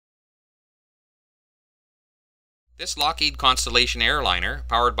This Lockheed Constellation airliner,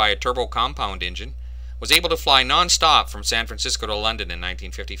 powered by a turbo compound engine, was able to fly non-stop from San Francisco to London in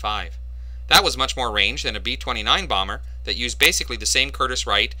 1955. That was much more range than a B-29 bomber that used basically the same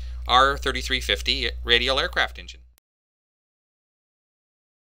Curtiss-Wright R-3350 radial aircraft engine.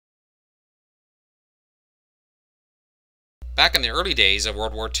 Back in the early days of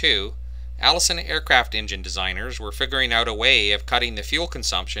World War II, Allison aircraft engine designers were figuring out a way of cutting the fuel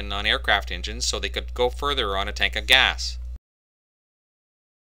consumption on aircraft engines so they could go further on a tank of gas.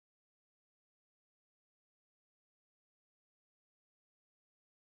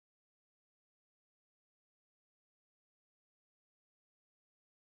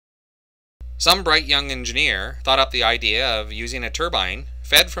 Some bright young engineer thought up the idea of using a turbine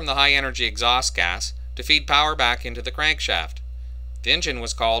fed from the high-energy exhaust gas to feed power back into the crankshaft. The engine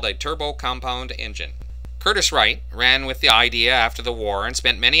was called a turbo compound engine. Curtiss-Wright ran with the idea after the war and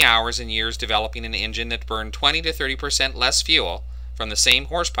spent many hours and years developing an engine that burned 20 to 30% less fuel from the same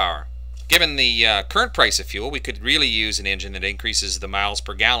horsepower. Given the current price of fuel, we could really use an engine that increases the miles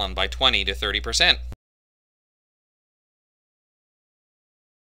per gallon by 20 to 30%.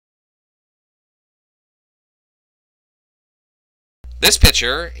 This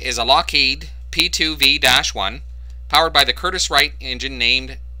picture is a Lockheed P2V-1 powered by the Curtiss-Wright engine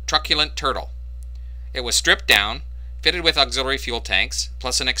named Truculent Turtle. It was stripped down, fitted with auxiliary fuel tanks,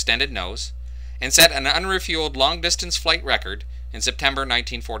 plus an extended nose, and set an unrefueled long-distance flight record in September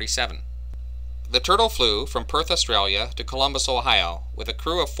 1947. The Turtle flew from Perth, Australia to Columbus, Ohio, with a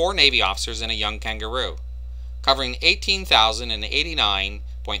crew of 4 Navy officers and a young kangaroo, covering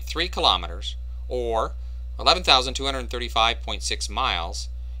 18,089.3 kilometers, or 11,235.6 miles,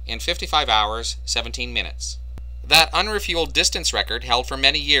 in 55 hours, 17 minutes. That unrefueled distance record held for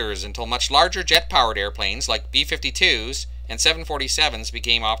many years until much larger jet-powered airplanes like B-52s and 747s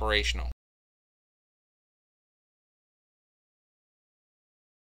became operational.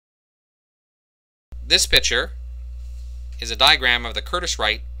 This picture is a diagram of the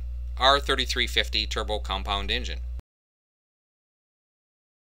Curtiss-Wright R-3350 turbo compound engine.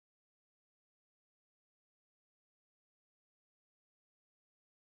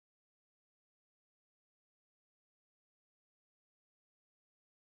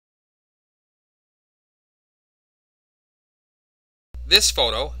 This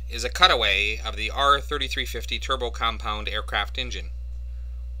photo is a cutaway of the R-3350 turbo compound aircraft engine.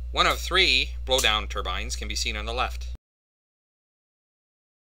 One of 3 blowdown turbines can be seen on the left.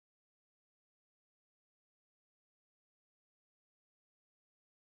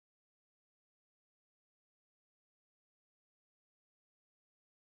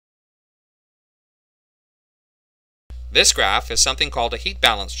 This graph is something called a heat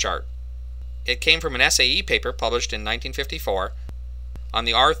balance chart. It came from an SAE paper published in 1954 on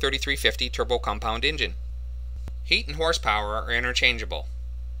the R-3350 turbo compound engine. Heat and horsepower are interchangeable.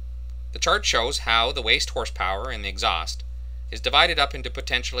 The chart shows how the waste horsepower in the exhaust is divided up into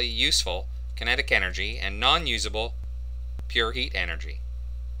potentially useful kinetic energy and non-usable pure heat energy.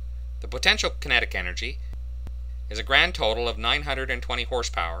 The potential kinetic energy is a grand total of 920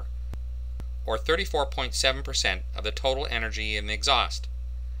 horsepower, or 34.7% of the total energy in the exhaust.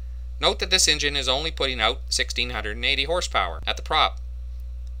 Note that this engine is only putting out 1,680 horsepower at the prop.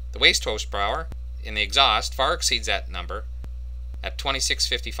 The waste horsepower in the exhaust far exceeds that number at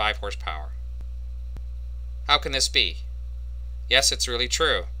 2,655 horsepower. How can this be? Yes, it's really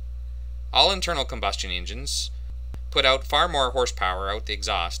true. All internal combustion engines put out far more horsepower out the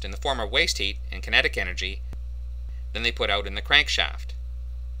exhaust in the form of waste heat and kinetic energy than they put out in the crankshaft.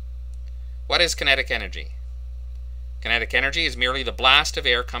 What is kinetic energy? Kinetic energy is merely the blast of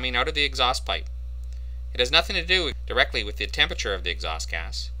air coming out of the exhaust pipe. It has nothing to do directly with the temperature of the exhaust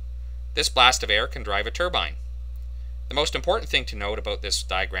gas. This blast of air can drive a turbine. The most important thing to note about this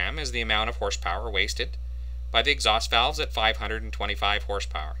diagram is the amount of horsepower wasted by the exhaust valves at 525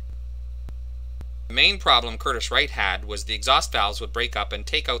 horsepower. The main problem Curtiss-Wright had was the exhaust valves would break up and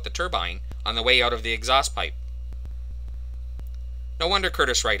take out the turbine on the way out of the exhaust pipe. No wonder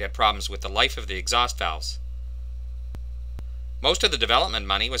Curtiss-Wright had problems with the life of the exhaust valves. Most of the development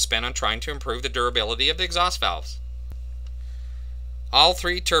money was spent on trying to improve the durability of the exhaust valves. All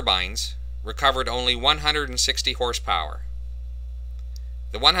 3 turbines recovered only 160 horsepower.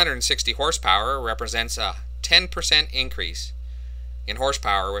 The 160 horsepower represents a 10% increase in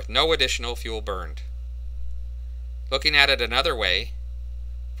horsepower with no additional fuel burned. Looking at it another way,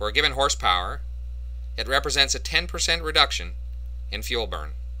 for a given horsepower, it represents a 10% reduction in fuel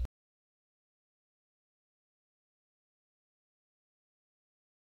burn.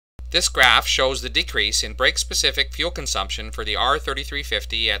 This graph shows the decrease in brake-specific fuel consumption for the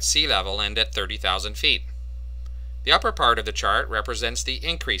R-3350 at sea level and at 30,000 feet. The upper part of the chart represents the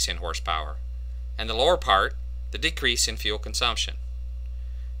increase in horsepower, and the lower part, the decrease in fuel consumption.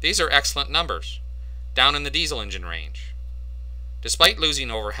 These are excellent numbers, down in the diesel engine range, despite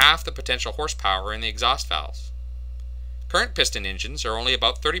losing over half the potential horsepower in the exhaust valves. Current piston engines are only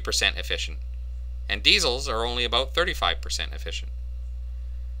about 30% efficient, and diesels are only about 35% efficient.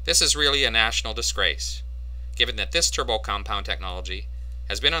 This is really a national disgrace, given that this turbo compound technology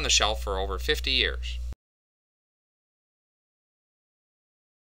has been on the shelf for over 50 years.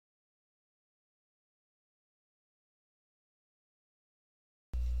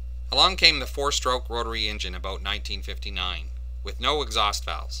 Along came the four-stroke rotary engine about 1959, with no exhaust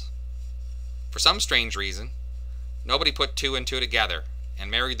valves. For some strange reason, nobody put two and two together and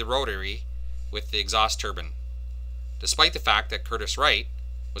married the rotary with the exhaust turbine, despite the fact that Curtiss Wright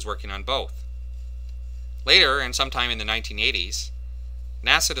was working on both. Later, and sometime in the 1980s,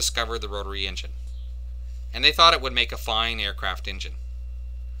 NASA discovered the rotary engine, and they thought it would make a fine aircraft engine.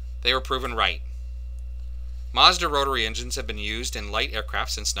 They were proven right. Mazda rotary engines have been used in light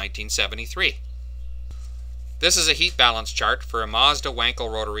aircraft since 1973. This is a heat balance chart for a Mazda Wankel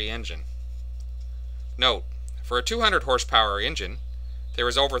rotary engine. Note, for a 200 horsepower engine, there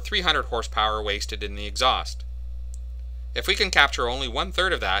is over 300 horsepower wasted in the exhaust. If we can capture only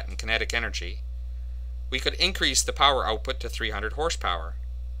 1/3 of that in kinetic energy, we could increase the power output to 300 horsepower.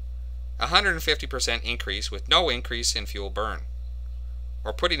 A 150% increase with no increase in fuel burn.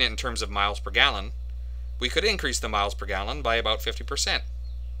 Or putting it in terms of miles per gallon, we could increase the miles per gallon by about 50%.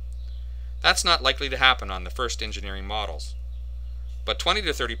 That's not likely to happen on the first engineering models, but 20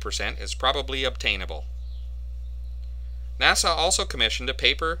 to 30% is probably obtainable. NASA also commissioned a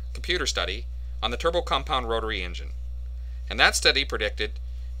paper computer study on the turbo compound rotary engine, and that study predicted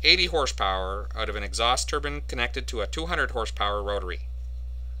 80 horsepower out of an exhaust turbine connected to a 200 horsepower rotary.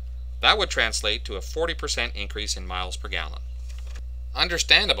 That would translate to a 40% increase in miles per gallon.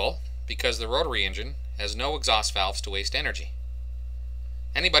 Understandable, because the rotary engine has no exhaust valves to waste energy.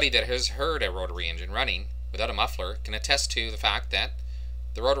 Anybody that has heard a rotary engine running without a muffler can attest to the fact that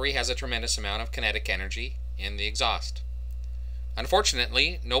the rotary has a tremendous amount of kinetic energy in the exhaust.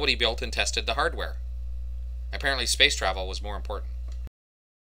 Unfortunately, nobody built and tested the hardware. Apparently space travel was more important.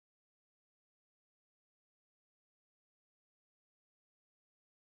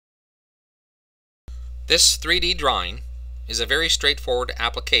 This 3D drawing is a very straightforward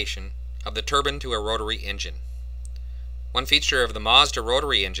application of the turbine to a rotary engine. One feature of the Mazda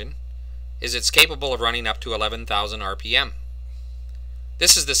rotary engine is it's capable of running up to 11,000 RPM.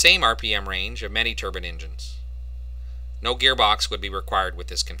 This is the same RPM range of many turbine engines. No gearbox would be required with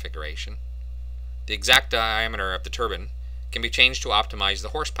this configuration. The exact diameter of the turbine can be changed to optimize the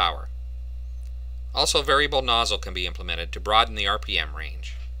horsepower. Also, variable nozzle can be implemented to broaden the RPM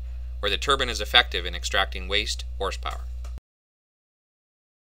range, where the turbine is effective in extracting waste horsepower.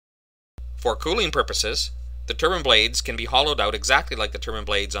 For cooling purposes, the turbine blades can be hollowed out exactly like the turbine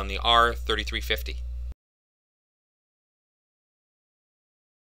blades on the R3350.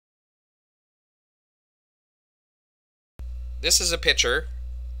 This is a picture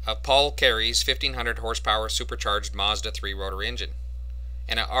of Paul Carey's 1500 horsepower supercharged Mazda 3 rotor engine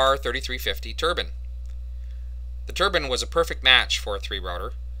and an R3350 turbine. The turbine was a perfect match for a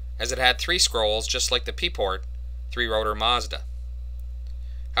 3-rotor, as it had 3 scrolls just like the P-port 3-rotor Mazda.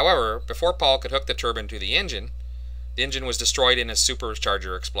 However, before Paul could hook the turbine to the engine was destroyed in a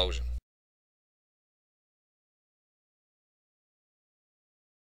supercharger explosion.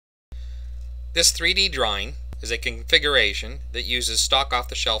 This 3D drawing is a configuration that uses stock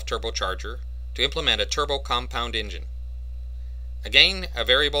off-the-shelf turbocharger to implement a turbo compound engine. Again, a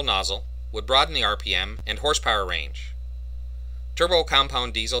variable nozzle would broaden the RPM and horsepower range. Turbo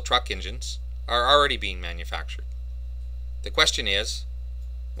compound diesel truck engines are already being manufactured. The question is,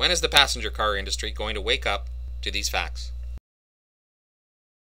 when is the passenger car industry going to wake up to these facts?